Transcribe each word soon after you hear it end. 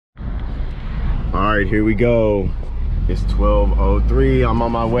All right, here we go. It's 12:03. I'm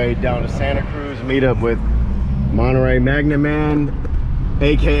on my way down to Santa Cruz, meet up with Monterey Magnet Man,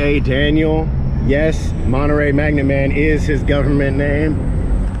 aka Daniel. Yes, Monterey Magnet Man is his government name,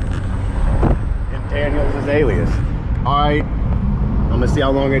 and Daniel's his alias. All right, I'm gonna see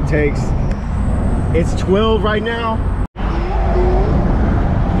how long it takes. It's 12 right now.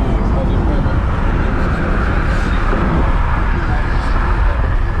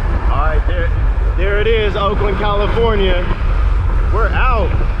 All right, there it is, Oakland, California. We're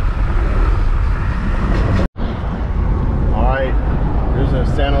out. All right, there's a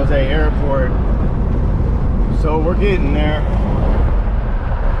San Jose airport. So we're getting there.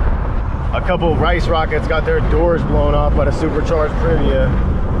 A couple rice rockets got their doors blown off by the supercharged Privia.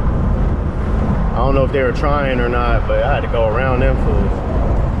 I don't know if they were trying or not, but I had to go around them fools.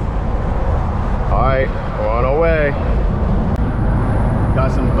 All right, we're on our way.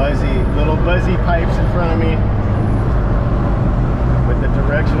 Got some little buzzy pipes in front of me with the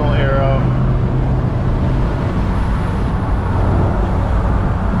directional arrow.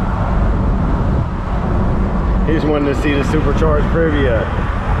 He's wanting to see the supercharged Privia.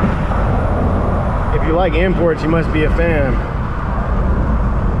 If you like imports, you must be a fan.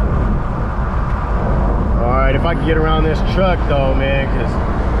 All right, if I can get around this truck though, man, because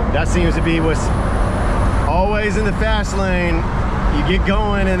that seems to be what's always in the fast lane. You get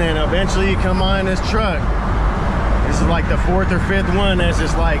going and then eventually you come on this truck. This is like the 4th or 5th one that's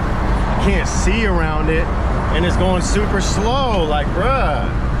just like, you can't see around it and it's going super slow, like bruh.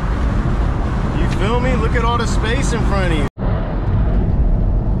 You feel me? Look at all the space in front of you.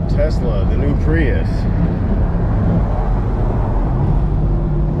 Tesla, the new Prius.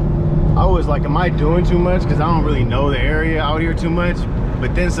 I was like, am I doing too much? Because I don't really know the area out here too much.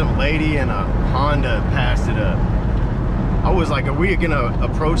 But then some lady in a Honda passed it up. I was like, are we gonna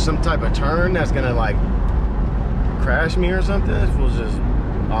approach some type of turn that's gonna like crash me or something? This was just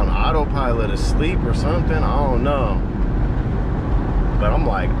on autopilot, asleep or something. I don't know. But I'm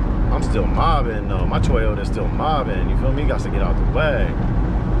like, I'm still mobbing though. My Toyota's still mobbing. You feel me? Got to get out the way.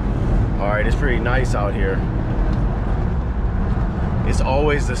 All right, it's pretty nice out here. It's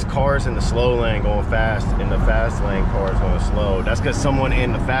always this cars in the slow lane going fast, in the fast lane cars going slow. That's because someone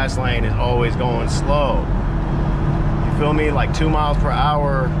in the fast lane is always going slow. You feel me? Like 2 miles per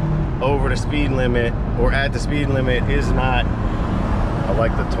hour over the speed limit or at the speed limit is not, I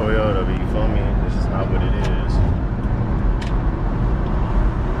like the Toyota, but you feel me? This is not what it is.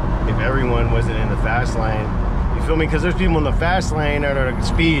 If everyone wasn't in the fast lane, you feel me? Because there's people in the fast lane that are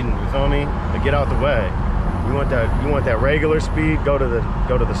speeding, you feel me? To get out the way. You want that regular speed, go to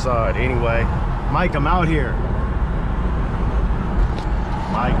the side. Anyway, Mike, I'm out here.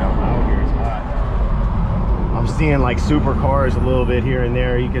 Mike, I'm out here, it's hot. I'm seeing like supercars a little bit here and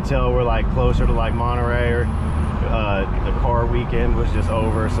there. You can tell we're like closer to like Monterey, or the car weekend was just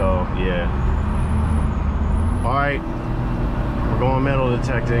over, so yeah. All right, we're going metal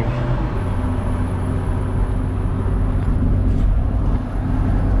detecting.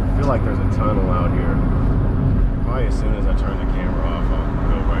 I feel like there's a tunnel out here. Probably as soon as I turn the camera off, I'll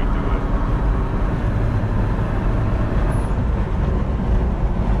go right through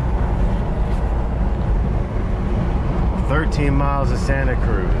it. 13 miles to Santa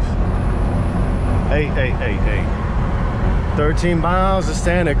Cruz. Hey. 13 miles to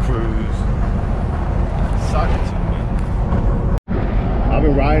Santa Cruz. Suck it to me. I've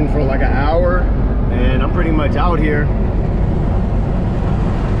been riding for like an hour and I'm pretty much out here.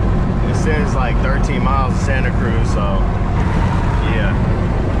 It says like 13 miles to Santa Cruz, so yeah.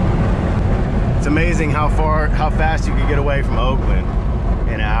 It's amazing how fast you can get away from Oakland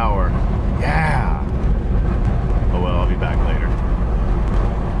in an hour. Yeah. Oh well, I'll be back later.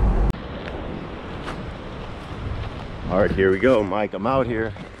 All right, here we go, Mike. I'm out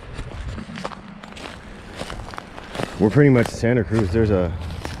here. We're pretty much Santa Cruz. There's a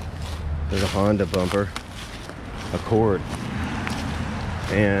Honda bumper, Accord,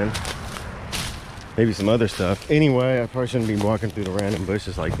 and maybe some other stuff. Anyway, I probably shouldn't be walking through the random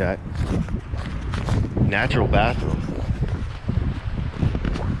bushes like that. Natural bathroom.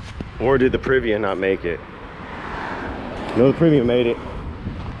 Or did the Privia not make it? No, the Privia made it.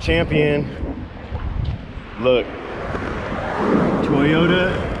 Champion. Look.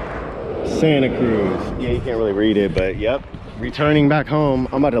 Toyota Santa Cruz. Yeah, you can't really read it, but yep. Returning back home.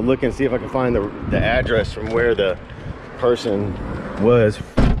 I'm about to look and see if I can find the address from where the person was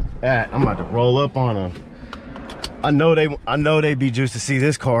at. I'm about to roll up on them. I know they'd be juiced to see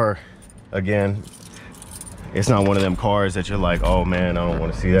this car again. It's not one of them cars that you're like, oh man, I don't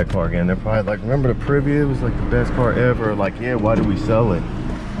want to see that car again. They're probably like, remember the Privia? It was like the best car ever. Like, yeah, why did we sell it?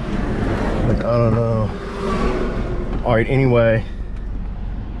 I don't know. All right, anyway,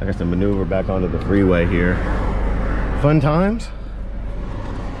 I got to maneuver back onto the freeway here. Fun times?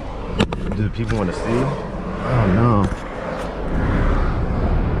 Do the people want to see? I don't know.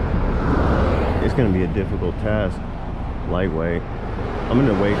 It's gonna be a difficult task. Lightweight. I'm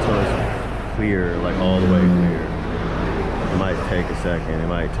gonna wait till it's clear, like all the way clear. It might take a second, it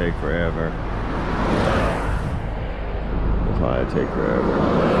might take forever. It might take forever.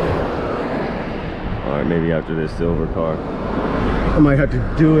 All right, maybe after this silver car, I might have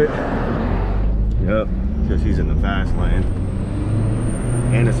to do it. Yep, because he's in the fast lane.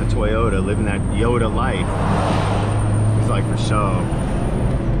 And it's a Toyota, living that Yoda life. It's like for show.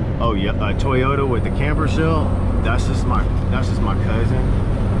 Oh yeah, a Toyota with the camper shell. That's just my cousin.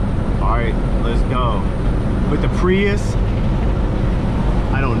 All right, let's go. With the Prius,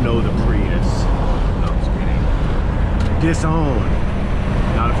 I don't know the Prius. No, I'm just kidding. Disowned.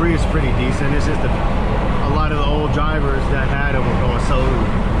 Now the Prius is pretty decent. It's just a lot of the old drivers that had it were going so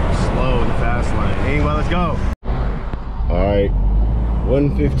slow in the fast lane. Anyway, let's go. All right,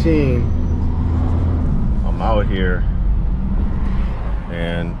 1:15. I'm out here,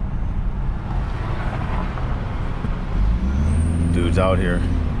 and dude's out here.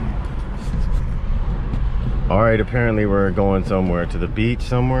 All right, apparently we're going somewhere, to the beach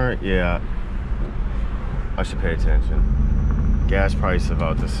somewhere. Yeah, I should pay attention. Gas price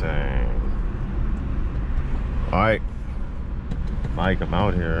about the same. All right, Mike, I'm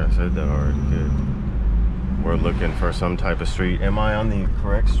out here. I said that already. Good. We're looking for some type of street. Am I on the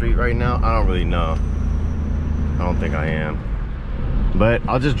correct street right now? I don't really know. I don't think I am. But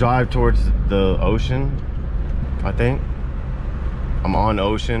I'll just drive towards the ocean, I think. I'm on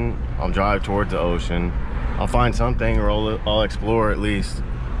ocean. I'll drive towards the ocean. I'll find something, or I'll explore at least.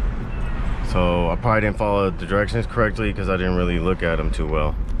 So I probably didn't follow the directions correctly because I didn't really look at them too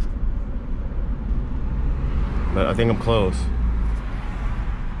well. But I think I'm close.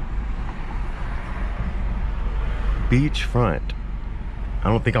 Beachfront. I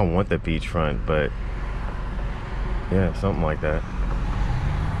don't think I want the beachfront, but yeah, something like that.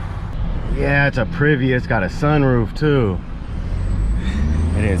 Yeah, it's a Privia. It's got a sunroof too.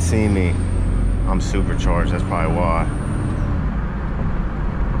 They didn't see me. I'm supercharged, that's probably why.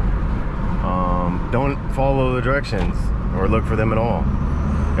 Don't follow the directions or look for them at all,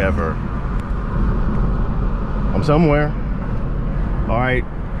 ever. I'm somewhere. All right,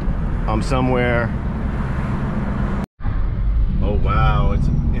 I'm somewhere. Oh wow,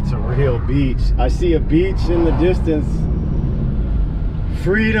 it's a real beach. I see a beach in the distance.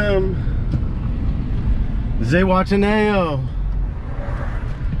 Freedom. Zewataneo.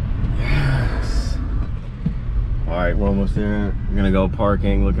 Yes. All right, we're almost there. We're gonna go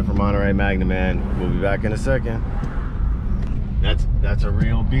parking, looking for Monterey Magnaman. We'll be back in a second. That's a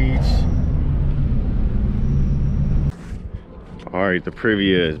real beach. All right, the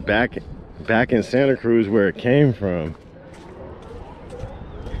Privia is back in Santa Cruz where it came from.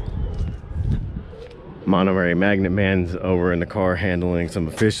 Monterey Magnaman's over in the car handling some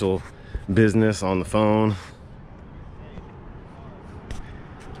official business on the phone.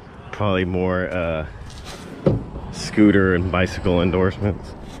 Probably more scooter and bicycle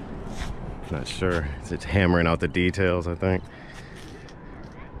endorsements. Not sure. It's hammering out the details, I think.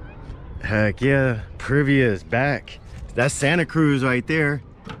 Heck yeah, Privia is back. That's Santa Cruz right there.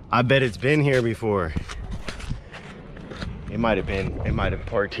 I bet it's been here before. It might have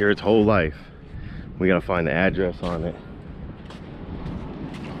parked here its whole life. We gotta find the address on it.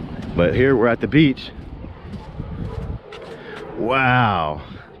 But here we're at the beach. Wow.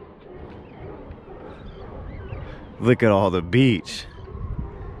 Look at all the beach.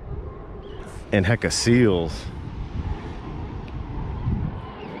 And heck of seals.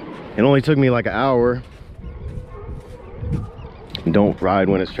 It only took me like an hour. Don't ride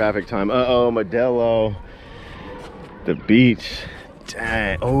when it's traffic time. Uh-oh, Modelo. The beach.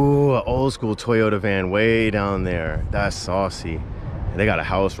 Dang. Oh, an old school Toyota van way down there. That's saucy. They got a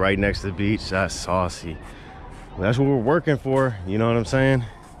house right next to the beach. That's saucy. Well, that's what we're working for. You know what I'm saying?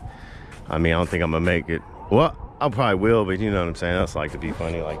 I mean, I don't think I'm gonna make it. Well, I probably will, but you know what I'm saying? That's like to be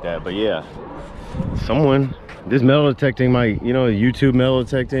funny like that. But yeah, this metal detecting might, you know, YouTube metal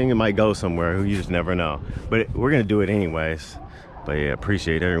detecting, it might go somewhere. You just never know. But we're gonna do it anyways. But yeah,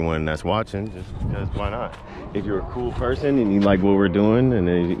 appreciate everyone that's watching, just because why not? If you're a cool person and you like what we're doing, and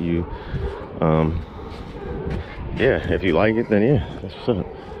then you yeah, if you like it, then yeah, that's what's up.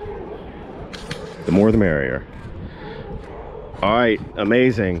 The more the merrier. All right,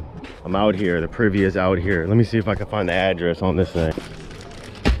 amazing. I'm out here. The Privia's out here. Let me see if I can find the address on this thing.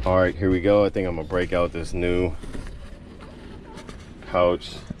 All right, here we go. I think I'm gonna break out this new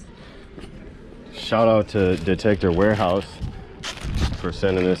pouch. Shout out to Detector Warehouse for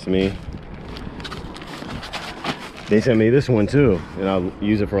sending this to me. They sent me this one too, and I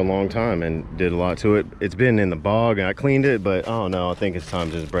used it for a long time and did a lot to it. It's been in the bog and I cleaned it, but I don't know, I think it's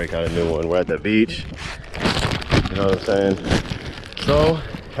time to just break out a new one. We're at the beach, you know what I'm saying? So,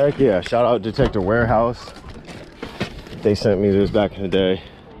 heck yeah, shout out Detector Warehouse. They sent me this back in the day.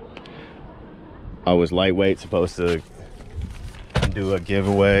 I was lightweight, supposed to do a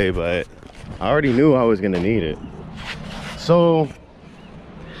giveaway, but I already knew I was gonna need it. So,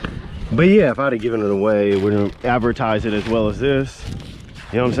 but yeah, if I'd have given it away, it wouldn't advertise it as well as this.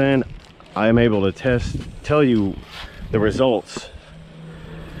 You know what I'm saying? I am able to tell you the results.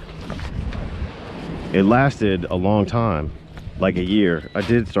 It lasted a long time, like a year. I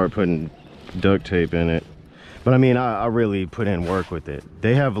did start putting duct tape in it, but I mean, I really put in work with it.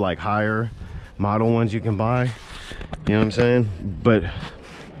 They have like higher model ones you can buy. You know what I'm saying? But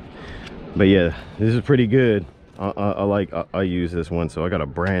yeah, this is pretty good. I use this one, so I got a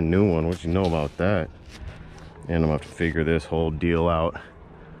brand new one. What you know about that? And I'm gonna have to figure this whole deal out.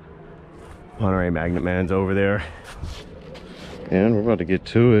 Monterey Magnet Man's over there, and we're about to get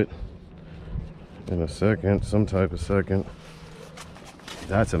to it in a second, some type of second.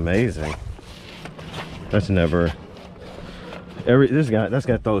 That's amazing. That's never that's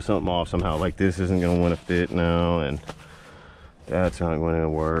gotta throw something off somehow. Like this isn't gonna want to fit now, and that's not going to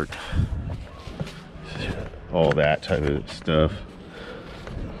work. All that type of stuff.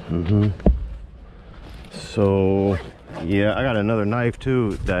 So yeah, I got another knife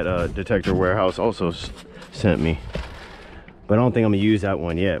too that Detector Warehouse also sent me, but I don't think I'm gonna use that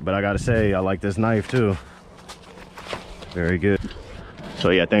one yet. But I gotta say, I like this knife too. Very good.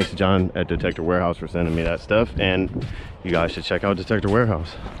 So yeah, thanks to John at Detector Warehouse for sending me that stuff, and you guys should check out Detector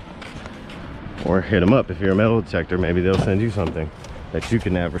Warehouse, or hit them up if you're a metal detector. Maybe they'll send you something that you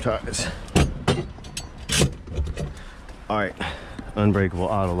can advertise. All right, unbreakable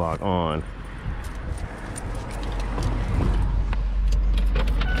auto lock on.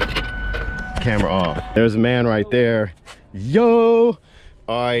 Camera off. There's a man right there. Yo!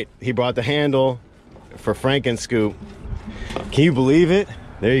 All right, he brought the handle for Frankenscoop. Can you believe it?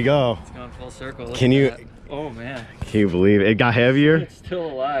 There you go. It's gone full circle. Look Can you? that. Oh man. Can you believe it? It got heavier? It's still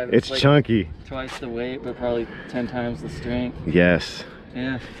alive. It's like chunky. Twice the weight, but probably 10 times the strength. Yes.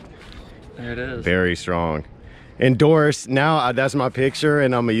 Yeah. There it is. Very strong. Endorsed. Now that's my picture,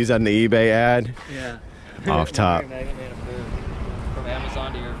 and I'm gonna use that in the eBay ad. Yeah. Off top. From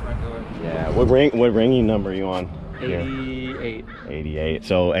Amazon to your front door. Yeah. What ringing number are you on? 88. 88.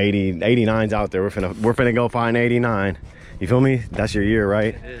 So 89's out there. We're finna go find 89. You feel me? That's your year,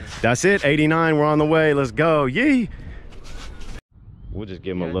 right? It is. That's it. 89. We're on the way. Let's go. Yee. We'll just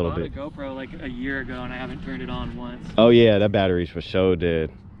give him a little bit. I bought a GoPro like a year ago, and I haven't turned it on once. Oh yeah, that battery's for sure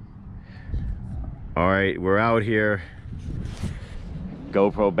dead. All right, we're out here.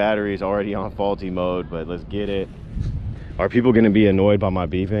 GoPro battery's already on faulty mode, but let's get it. Are people gonna be annoyed by my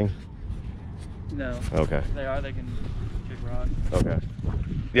beeping? No. Okay. They are. They can kick rock. Okay.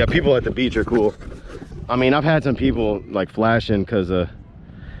 Yeah, people at the beach are cool. I mean, I've had some people like flashing because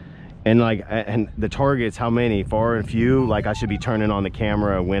and the targets, how many? Far and few. Like I should be turning on the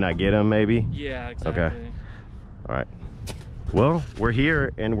camera when I get them, maybe. Yeah, exactly. Okay. All right. Well, we're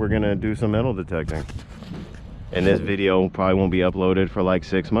here and we're gonna do some metal detecting. And this video probably won't be uploaded for like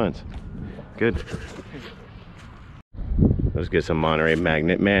 6 months. Good. Let's get some Monterey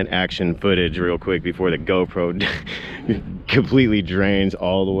Magnet Man action footage real quick before the GoPro completely drains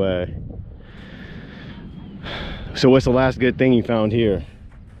all the way. So what's the last good thing you found here?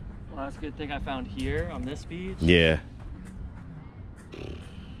 Last good thing I found here on this beach? Yeah.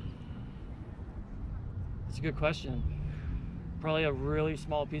 It's a good question. Probably a really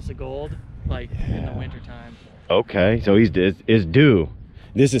small piece of gold, like in the winter time. Okay, so it's due.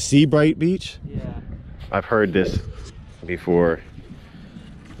 This is Seabright Beach? Yeah. I've heard this before.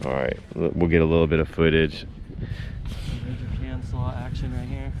 All right, we'll get a little bit of footage. Major cancel action right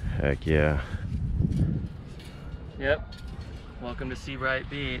here. Heck yeah. Yep. Welcome to Seabright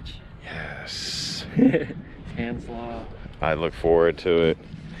Beach. Yes. Hand slaw. I look forward to it.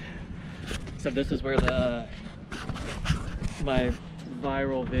 So this is where my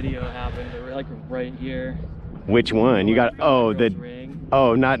viral video happened. They're like right here. Which one? You got Ring.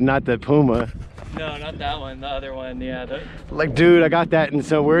 oh, not the Puma. No, not that one. The other one. Yeah. Like, dude, I got that. And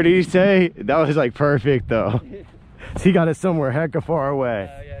so where did he say? That was like perfect though. So he got it somewhere hecka far away.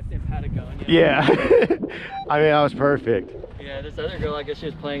 Yeah, it's in Patagonia. Yeah. I mean, that was perfect. Yeah, this other girl, I guess she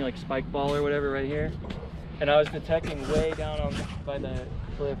was playing like spike ball or whatever right here. And I was detecting way down by the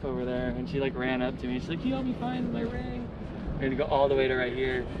cliff over there. And she like ran up to me. She's like, "Can you help me find my ring?" I had to go all the way to right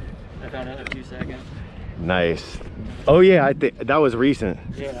here. I found it in a few seconds. Nice. Oh yeah, I think that was recent.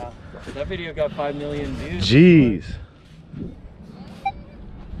 Yeah. That video got 5 million views. Jeez.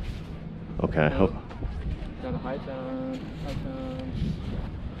 Okay. Oh, got a high tone.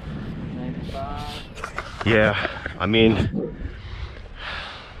 95. Yeah, I mean,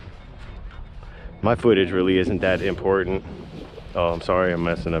 my footage really isn't that important. Oh, I'm sorry, I'm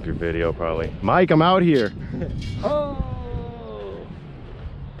messing up your video probably. Mike, I'm out here. Oh!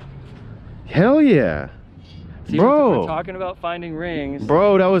 Hell yeah. See, bro. we're talking about finding rings.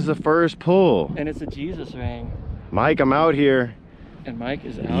 Bro, that was the first pull. And it's a Jesus ring. Mike, I'm out here. And Mike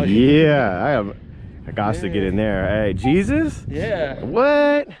is out here. Yeah, I got to get in there. Hey, Jesus? Yeah.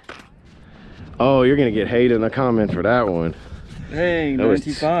 What? Oh, you're gonna get hate in the comments for that one. Hey,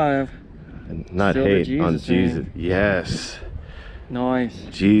 95. Not Silver hate Jesus on Jesus. ring. Yes. Nice.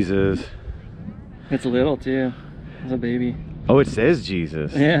 Jesus. It's little too. It's a baby. Oh, it says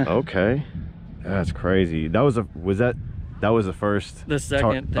Jesus. Yeah. Okay. That's crazy. That was the first. The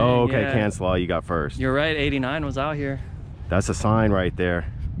second thing. Oh, okay. Yeah. Cancel all. You got first. You're right. 89 was out here. That's a sign right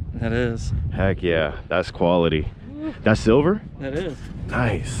there. That is. Heck yeah. That's quality. That's silver? That is.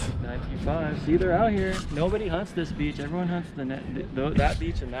 Nice. 95. See, they're out here. Nobody hunts this beach. Everyone hunts that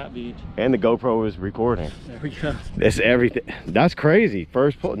beach and that beach. And the GoPro is recording. There we go. It's everything. That's crazy.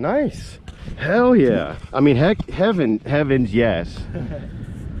 First pull. Nice. Hell yeah. I mean, heck, heavens, yes.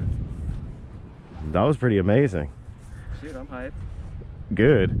 That was pretty amazing. Shoot, I'm hyped.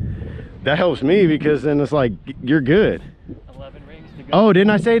 Good. That helps me because then it's like, you're good. 11 rings to go. Oh, didn't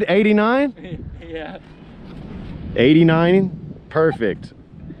I say 89? Yeah. 89? Perfect.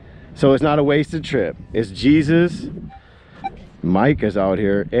 So it's not a wasted trip. It's Jesus. Mike is out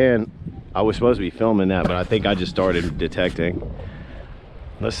here, and I was supposed to be filming that, but I think I just started detecting.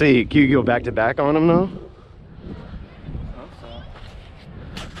 Let's see, can you go back to back on him though? I hope so.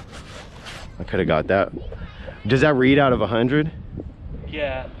 I could have got that. Does that read out of 100?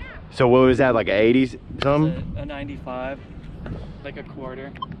 Yeah. So what was that, like an 80s something? A 95, like a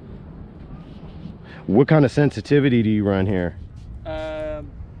quarter. What kind of sensitivity do you run here?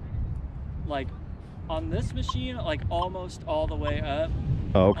 Like on this machine, like almost all the way up.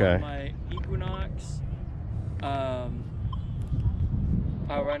 Oh, okay. On my Equinox, I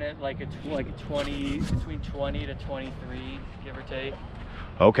run it like a 20, between 20 to 23, give or take.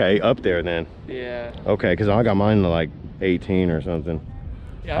 Okay, up there then. Yeah. Okay, because I got mine to like 18 or something.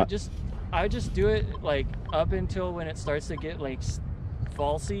 Yeah, I just do it like up until when it starts to get like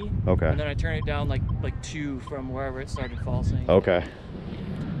falsy. Okay. And then I turn it down like 2 from wherever it started falsing. Okay.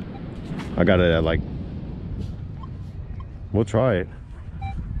 I got it at like, we'll try it.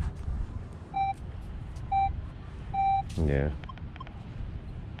 Yeah.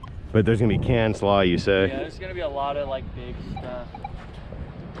 But there's gonna be can sly, you say? Yeah, there's gonna be a lot of like big stuff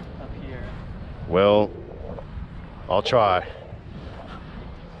up here. Well, I'll try.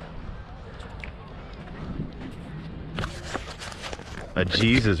 A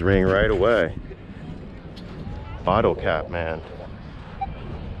Jesus ring right away. Bottle cap, man.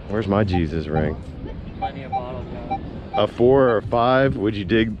 Where's my Jesus ring? Plenty of bottle caps. A 4 or 5, would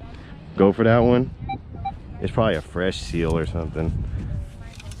you go for that one? It's probably a fresh seal or something.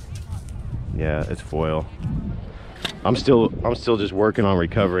 Yeah, it's foil. I'm still just working on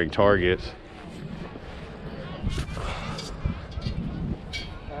recovering targets.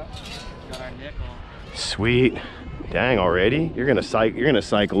 Got our nickel. Sweet. Dang, already? You're gonna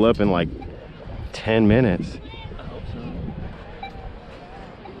cycle up in like 10 minutes. I hope so.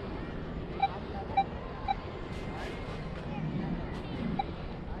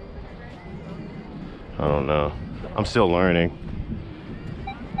 I don't know. I'm still learning.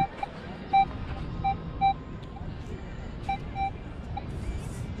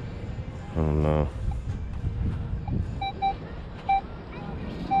 I don't know.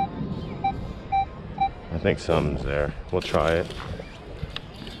 I think something's there. We'll try it.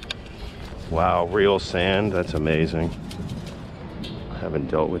 Wow, real sand. That's amazing. I haven't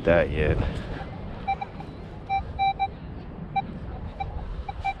dealt with that yet.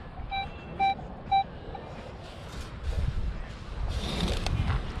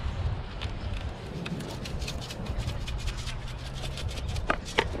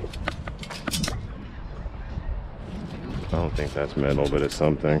 I don't think that's metal, but it's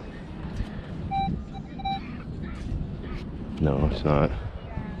something. No, it's not.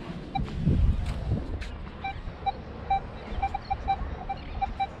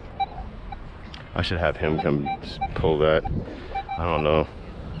 I should have him come pull that. I don't know.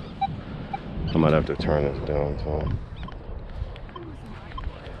 I might have to turn this down some.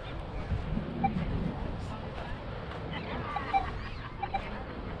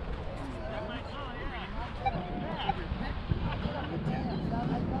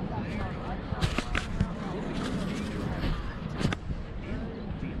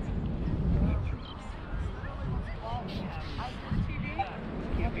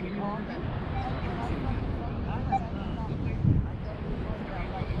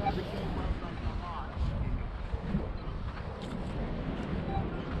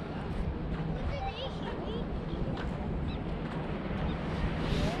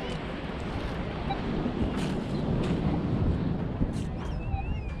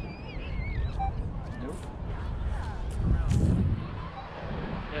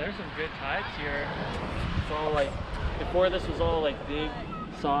 sides here, it's all like, before this was all like big,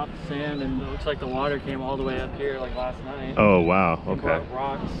 soft sand, and it looks like the water came all the way up here like last night. Oh, wow. And Okay. brought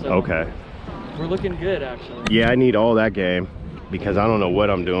rocks, so Okay. we're looking good, actually. Yeah, I need all that game because I don't know what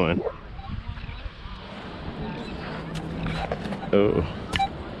I'm doing. Oh.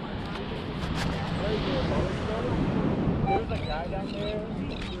 There was a guy down there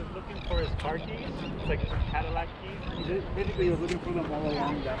who was looking for his car keys. It's like his Cadillac keys. Basically, he was looking for them all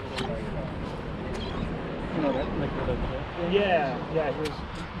along that little, like, you know, that, like, yeah.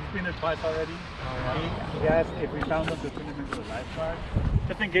 He's been there twice already. He asked if we found them to turn them into the lifeguard,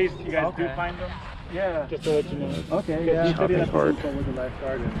 just in case you guys do find them. Yeah. Just to let you know. Okay. Yeah. He said he Shopping had cart. to with the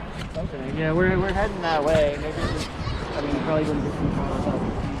lifeguard. Okay. Yeah, we're heading that way. Maybe just, I mean, probably wouldn't get too far without.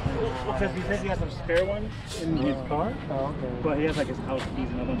 Because he says he has some spare ones in his car, Oh, okay. but he has like his house keys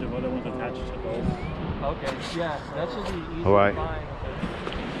and a bunch of other ones attached to those. Okay. Yeah, so that should be easy All right. to find.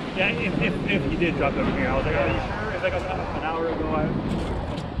 Yeah, if he did drop them here, I was like, are you sure? It's like an hour ago.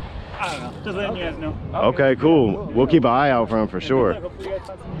 I don't know. Just letting you guys know. Okay, cool. We'll keep an eye out for him for sure. Hopefully you guys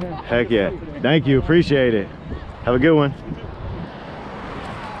find some here. Heck yeah. Thank you. Appreciate it. Have a good one.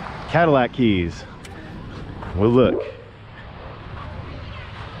 Cadillac keys. We'll look.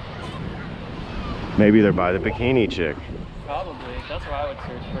 Maybe they're by the bikini chick. Probably. That's where I would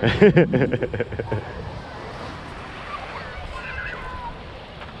search for.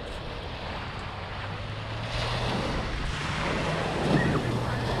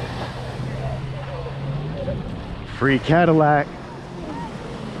 Free Cadillac.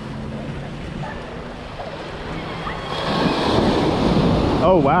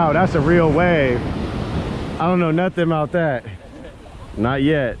 Oh wow, that's a real wave. I don't know nothing about that. Not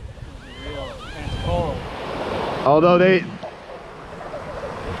yet. It's cold. Although they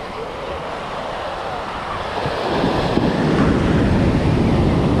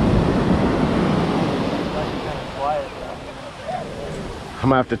I'm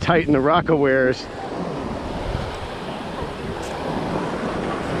gonna have to tighten the Rockawares.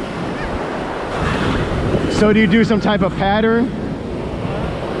 So do you do some type of pattern?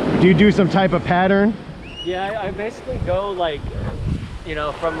 Do you do some type of pattern? Yeah, I basically go like, you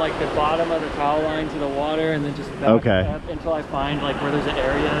know, from like the bottom of the towel line to the water, and then just back up until I find like where there's an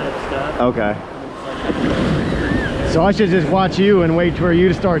area and stuff. Okay. And So I should just watch you and wait for you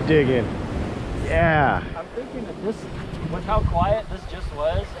to start digging. Yeah. I'm thinking that this, with how quiet this just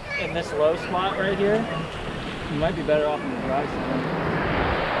was in this low spot right here, you might be better off in the dry side.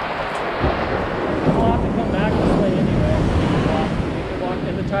 We'll have to come back this way anyway.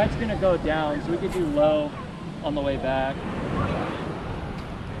 And the tide's gonna go down, so we could do low on the way back.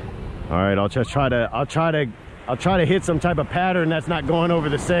 All right, I'll try to hit some type of pattern that's not going over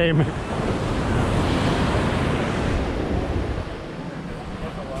the same.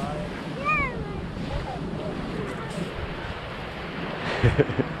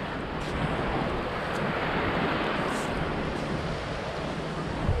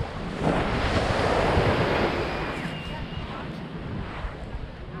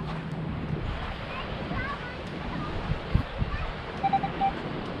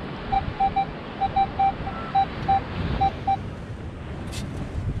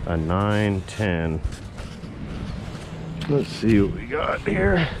 A 9-10. Let's see what we got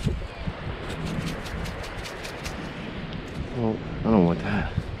here. Well, I don't want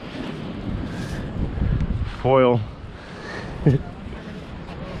that. Foil.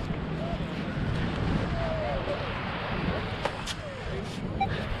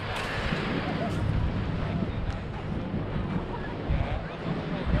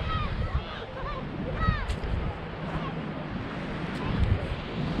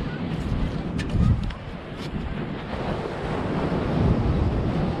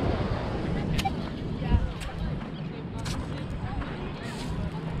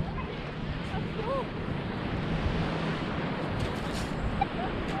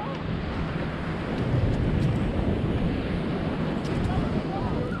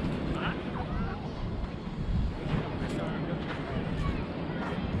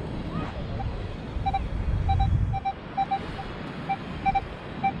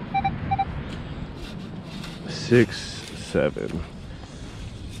 Six, 7.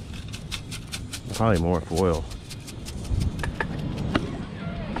 Probably more foil.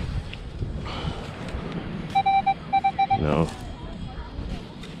 No.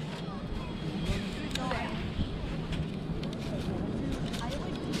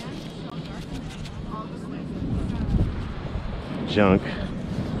 Junk.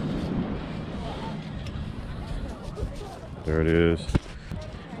 There it is.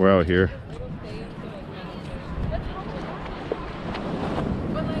 We're out here.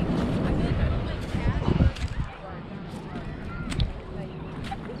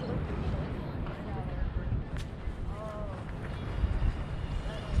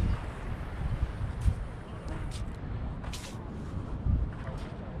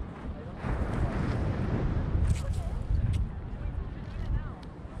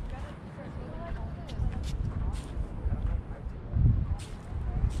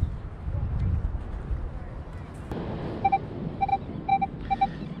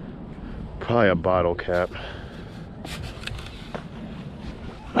 Probably a bottle cap.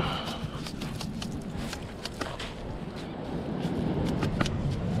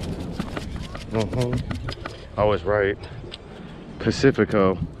 I was right.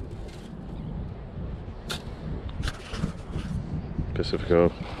 Pacifico.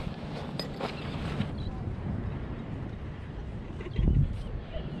 Pacifico.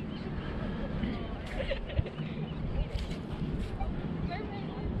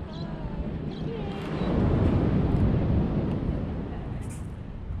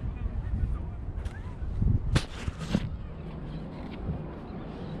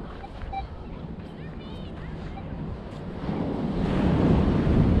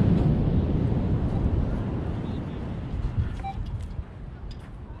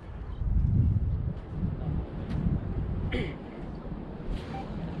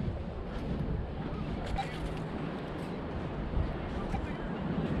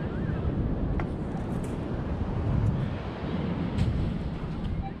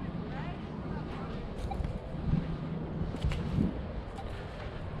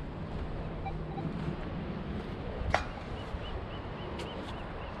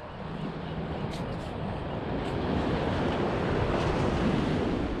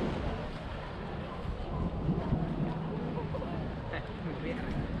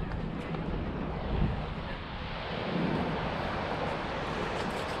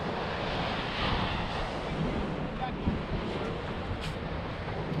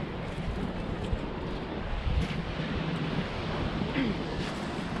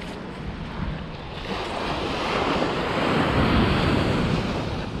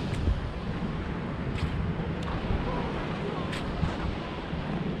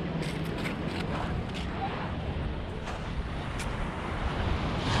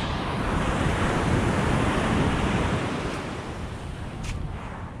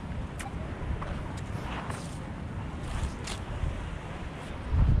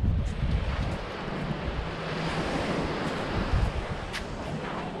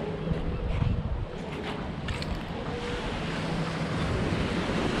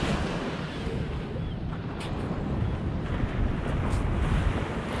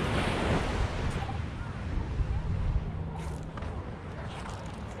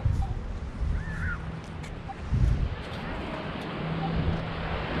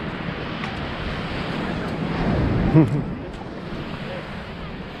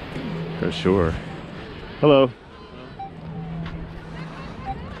 For sure. Hello.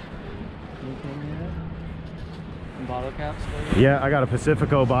 Bottle caps? Yeah, I got a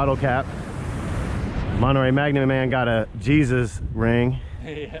Pacifico bottle cap. Monterey Magnum Man got a Jesus ring.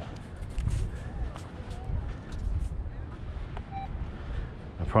 Yeah.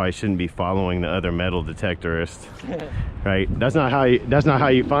 I probably shouldn't be following the other metal detectorist. Right? That's not how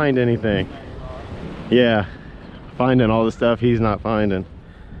you find anything. Yeah. Finding all the stuff he's not finding.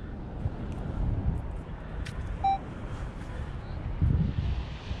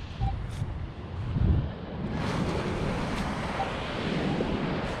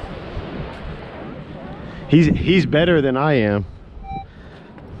 He's better than I am.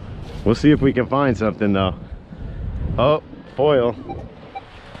 We'll see if we can find something though. Oh, foil.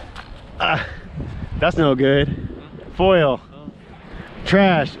 Ah, that's no good. Foil.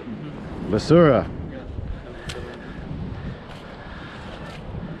 Trash. Basura.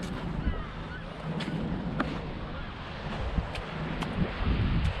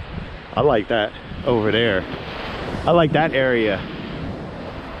 I like that over there. I like that area.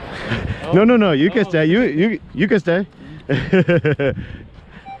 No, you can stay. You can stay.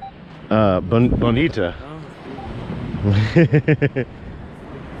 Bonita.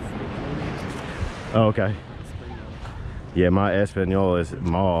 Oh, okay. Yeah, my Espanol is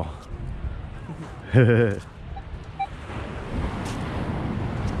mall.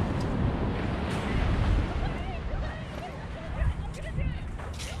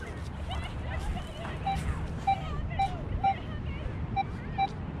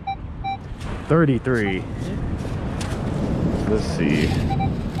 33. Let's see.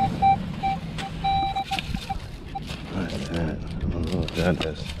 What's that? I don't know what that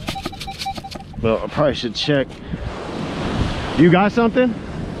is. Well, I probably should check. You got something?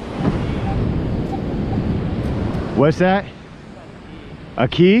 What's that? A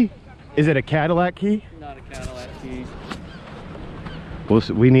key? Is it a Cadillac key? Not a Cadillac key. Well,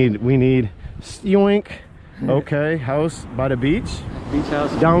 we need yoink. Okay, house by the beach. Beach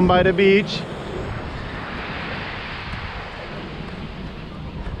house. Down by the beach.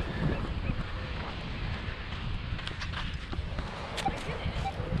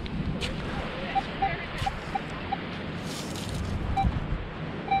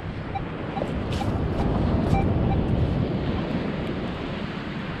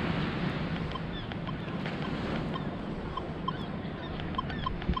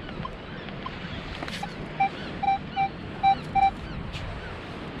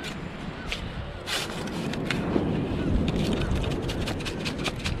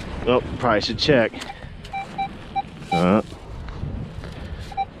 Oh, probably should check.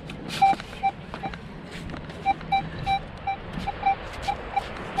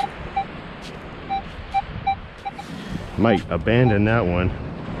 Might abandon that one.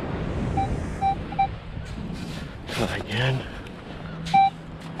 Try again.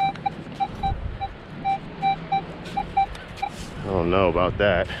 I don't know about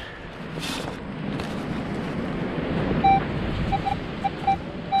that.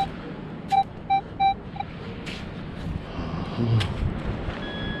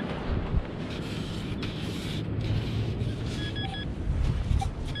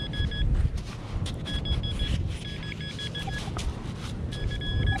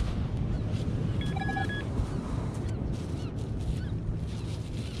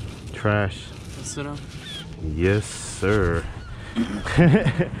 Trash. Let's sit down. Yes, sir.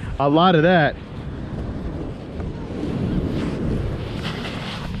 A lot of that.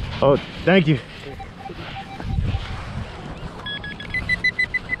 Oh, thank you.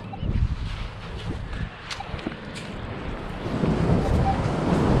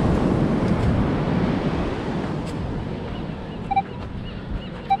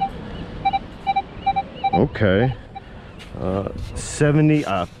 Okay. 70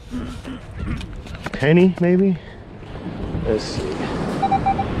 penny maybe. Let's see.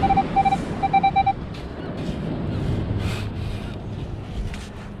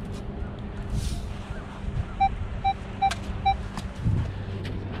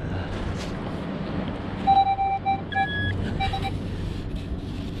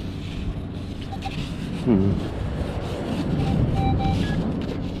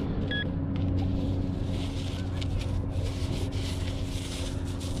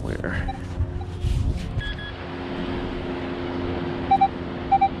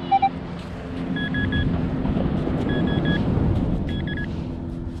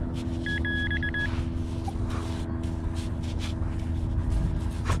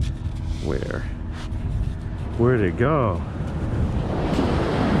 Where? Where'd it go?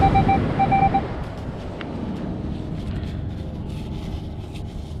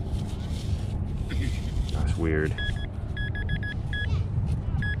 That's weird.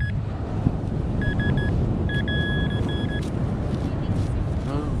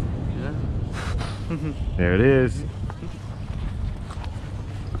 Oh, yeah. There it is.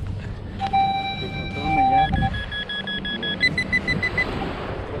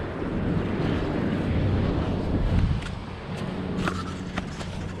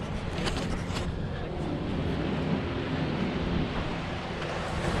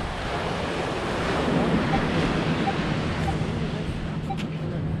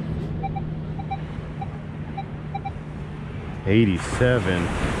 $87.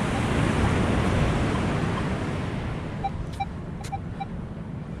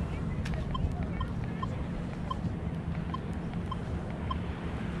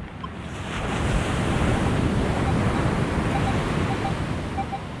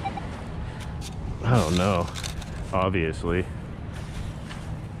 I don't know, obviously.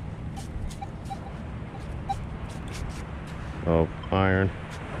 Oh, iron.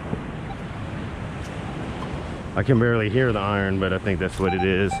 I can barely hear the iron, but I think that's what it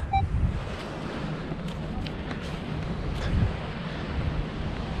is.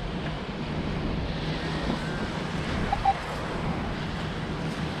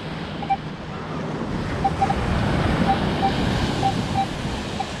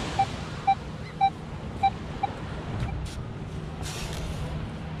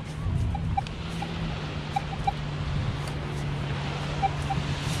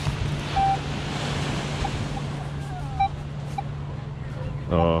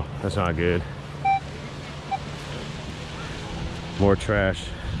 Oh, that's not good. More trash.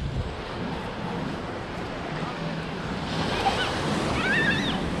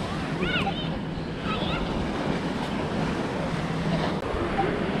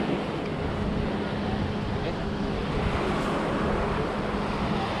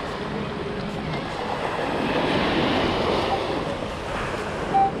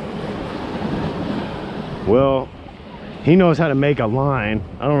 Well, he knows how to make a line.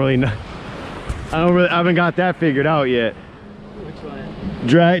 I don't really know. I haven't got that figured out yet. Which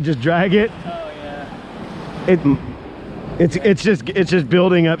one? Just drag it. Oh yeah. It's just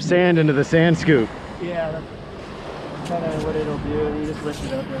building up sand into the sand scoop. Yeah, that's kind of what it'll do. You just lift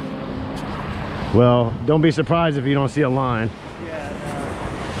it up every now and then. Well, don't be surprised if you don't see a line.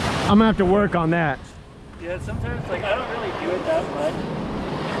 Yeah, I'm gonna have to work on that. yeah, sometimes like I don't really do it that much.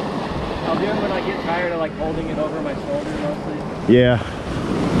 I'll do it when I get tired of like holding it over my shoulder mostly. Yeah.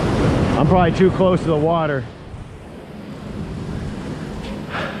 I'm probably too close to the water.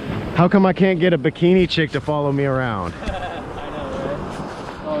 How come I can't get a bikini chick to follow me around? I know, right?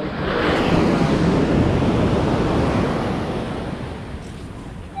 Oh,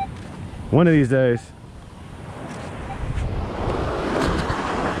 One of these days.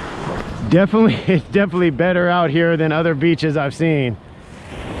 Definitely, it's definitely better out here than other beaches I've seen.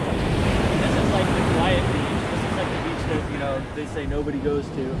 this is like the quiet beach. This is like the beach that, you know, they say nobody goes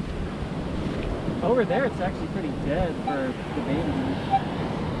to. Over there, it's actually pretty dead for the main beach.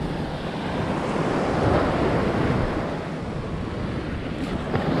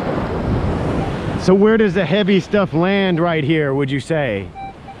 So where does the heavy stuff land right here, would you say?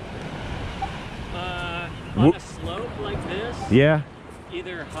 On a slope like this, Yeah?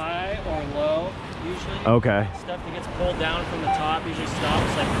 either high or low, usually. Okay. Stuff that gets pulled down from the top usually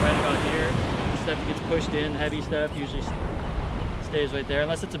stops like right about here. The stuff that gets pushed in, heavy stuff, usually stays right there.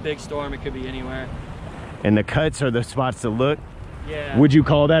 Unless it's a big storm, it could be anywhere. And the cuts are the spots to look? Yeah. Would you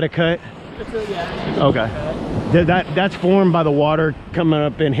call that a cut? It's a, yeah, it's a Okay. cut. That's formed by the water coming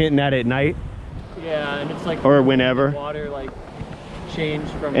up and hitting that at night? Yeah, and it's like Or whenever? water like change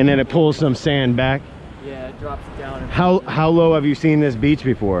from. And then it pulls some sand back? Yeah, it drops it down. And How low have you seen this beach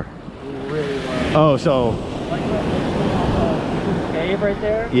before? really low. Oh, so Like that cave right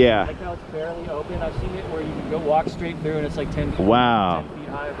there. yeah. Like how it's barely open. I've seen it where you can go walk straight through and it's like 10 feet. Wow. 10 feet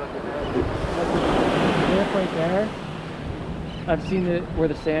high above your head. Like right there. I've seen it where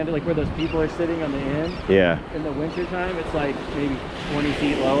the sand, like where those people are sitting on the end. Yeah. In the winter time, it's like maybe 20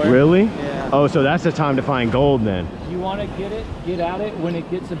 feet lower. Really? Yeah. Oh, so that's the time to find gold then. You want to get at it when it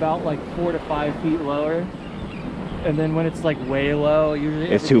gets about like 4 to 5 feet lower. And then when it's like way low,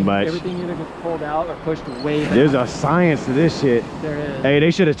 usually It's too much. Everything either gets pulled out or pushed way back. There's a science to this shit. There is. Hey, they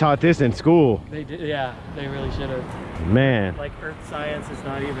should have taught this in school. They did, yeah, they really should have. Man. Like earth science is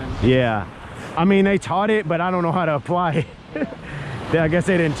not even. Yeah. I mean, they taught it, but I don't know how to apply it. Yeah, I guess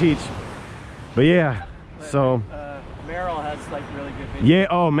they didn't teach. But yeah, But, so. Merrill has like really good videos. Yeah,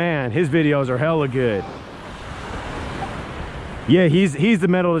 oh man, his videos are hella good. Yeah, he's the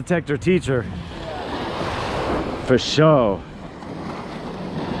metal detector teacher. Yeah. For sure.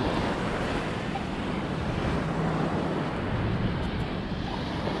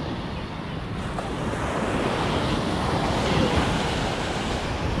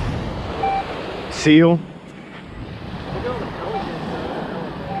 Seal?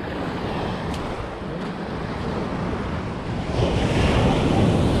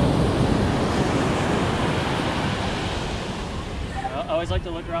 I always like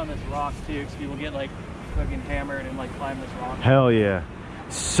to look around this rock too, because people get like fucking hammered and like climb this rock. Hell yeah.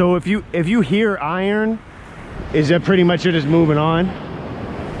 So if you hear iron, is that pretty much you're just moving on?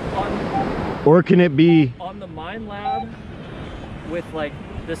 Or can it be? On the mine lab with like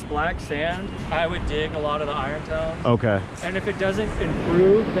this black sand, I would dig a lot of the iron tones. Okay. And if it doesn't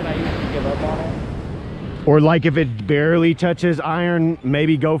improve, then I usually give up on it. Or like if it barely touches iron,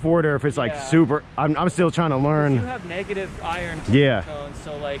 maybe go for it. Or if it's like Yeah. super, I'm still trying to learn. You have negative iron Yeah. tones,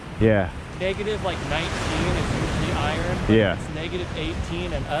 so like Yeah. negative like 19 is usually iron. But Yeah. if it's negative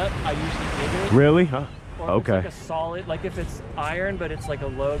 18 and up, I usually dig it. Really? Huh? Or if Okay. it's like a solid, like if it's iron, but it's like a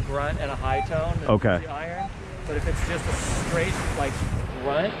low grunt and a high tone, then Okay. it's usually iron. But if it's just a straight like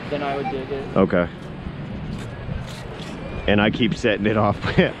grunt, then I would dig it. Okay. And I keep setting it off.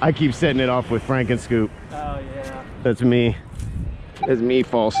 I keep setting it off with Frankenscoop. Oh yeah. That's me. That's me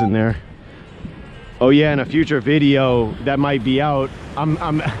false in there. Oh yeah, in a future video that might be out,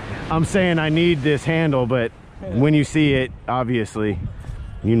 I'm saying I need this handle, but when you see it, obviously,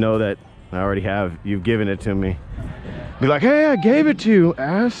 you know that I already have. You've given it to me. Be like, hey, I gave it to you,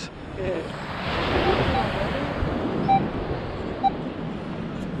 ass.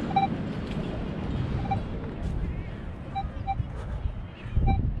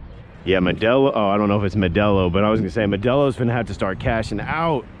 Yeah, Modelo. Oh, I don't know if it's Modelo, but I was gonna say Modelo's gonna have to start cashing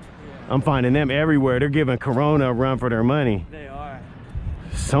out. Yeah. I'm finding them everywhere. They're giving Corona a run for their money. They are.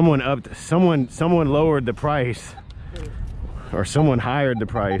 Someone lowered the price, or someone hired the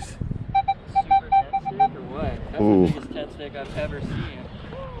price. Super tent stick or what? That's Ooh. the biggest tent stick I've ever seen.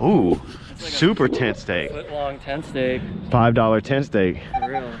 Ooh, It's like super tent steak. Foot long tent steak. $5 tent steak. For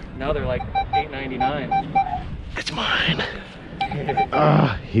real. Now they're like $8.99. It's mine.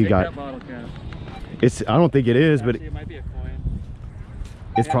 He Take got. that bottle cap. It's. I don't think it is, but Actually, it might be a coin.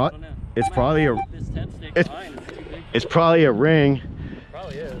 it's Yeah, I probably. don't know. It's Might probably a. be this tent steak it's- behind is too big. It's probably a ring.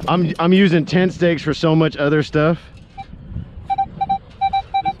 Probably is. I'm using tent steaks for so much other stuff.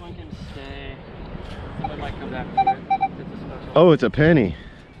 This one can stay. Someone might come back for it. It's a special. Oh, it's a penny.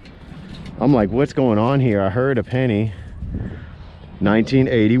 I'm like, what's going on here? I heard a penny.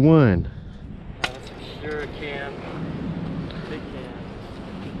 1981. That's for sure a can. Big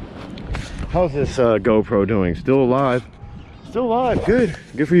can. How's this GoPro doing? Still alive? Still alive. Good.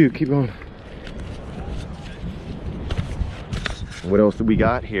 Good for you. Keep going. What else do we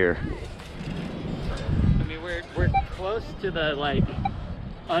got here? I mean, we're close to the like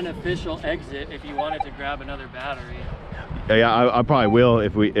unofficial exit if you wanted to grab another battery. Yeah, I probably will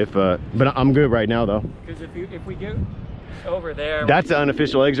but I'm good right now though. Because if we get over there, that's the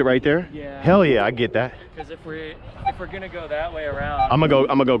unofficial exit right there. Yeah. Hell yeah, I get that. Because if we're gonna go that way around, I'm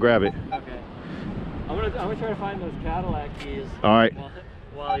gonna go grab it. Okay. I'm gonna try to find those Cadillac keys. All right.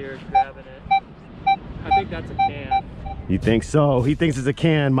 While you're grabbing it, I think that's a can. You think so? He thinks it's a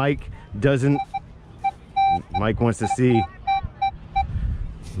can. Mike doesn't. Mike wants to see.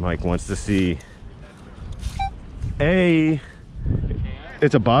 Mike wants to see.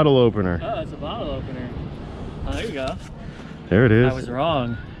 It's a bottle opener. Oh, it's a bottle opener. Oh, there you go. There it is. I was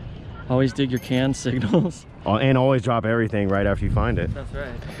wrong. Always dig your can signals. Oh, and always drop everything right after you find it. That's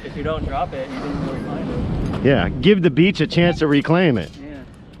right. If you don't drop it, you didn't really find it. Yeah, give the beach a chance to reclaim it. Yeah.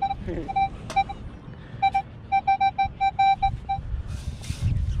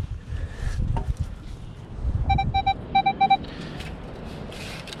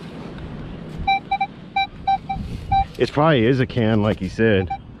 It probably is a can, like he said.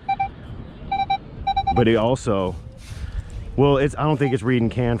 But it also, well, I don't think it's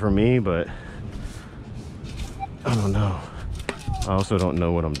reading can for me, but I don't know. I also don't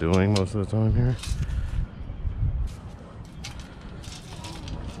know what I'm doing most of the time here.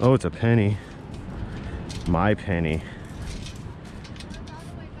 Oh, it's a penny. My penny.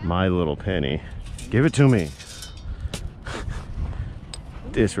 My little penny. Give it to me.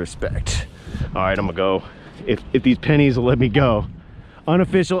 Disrespect. All right, I'm gonna go. If these pennies will let me go.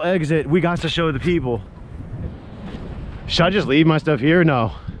 Unofficial exit. We got to show the people. Should I just leave my stuff here?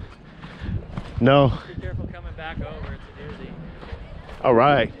 No. No. Be careful coming back over. It's a doozy. All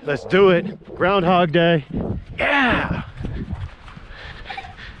right, let's do it. Groundhog Day. Yeah.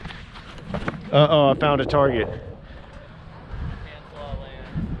 Uh-oh, I found a target.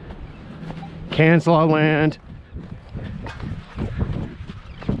 Cancel land.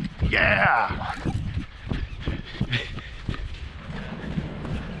 Yeah.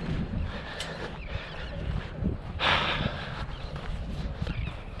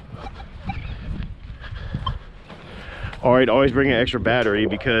 All right, always bring an extra battery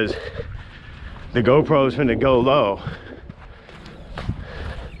because the GoPro's finna go low.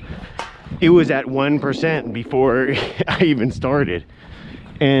 It was at 1% before I even started,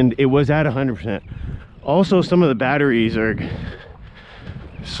 and it was at 100%. Also, some of the batteries are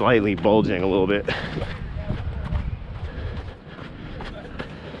slightly bulging a little bit.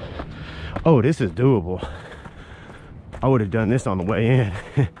 Oh, this is doable. I would have done this on the way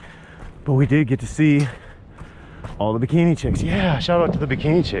in, but we did get to see all the bikini chicks. Yeah, shout out to the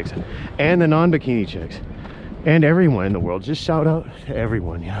bikini chicks and the non-bikini chicks and everyone in the world. Just shout out to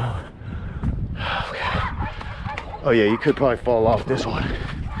everyone, you know. Okay. Oh yeah, you could probably fall off this one.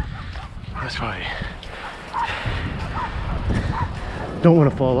 That's right. Don't want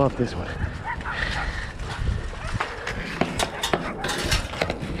to fall off this one.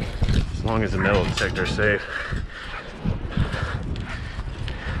 As long as the metal detector is safe.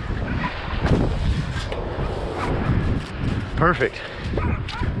 Perfect.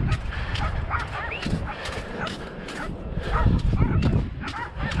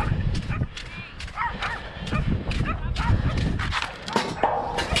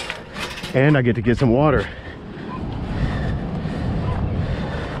 And I get to get some water.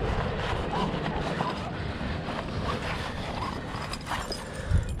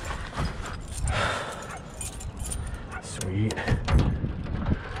 Sweet.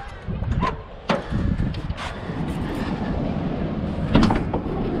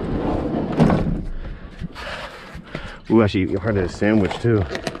 Ooh, actually, part of the sandwich too.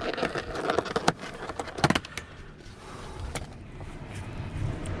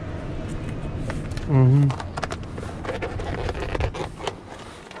 Mm-hmm.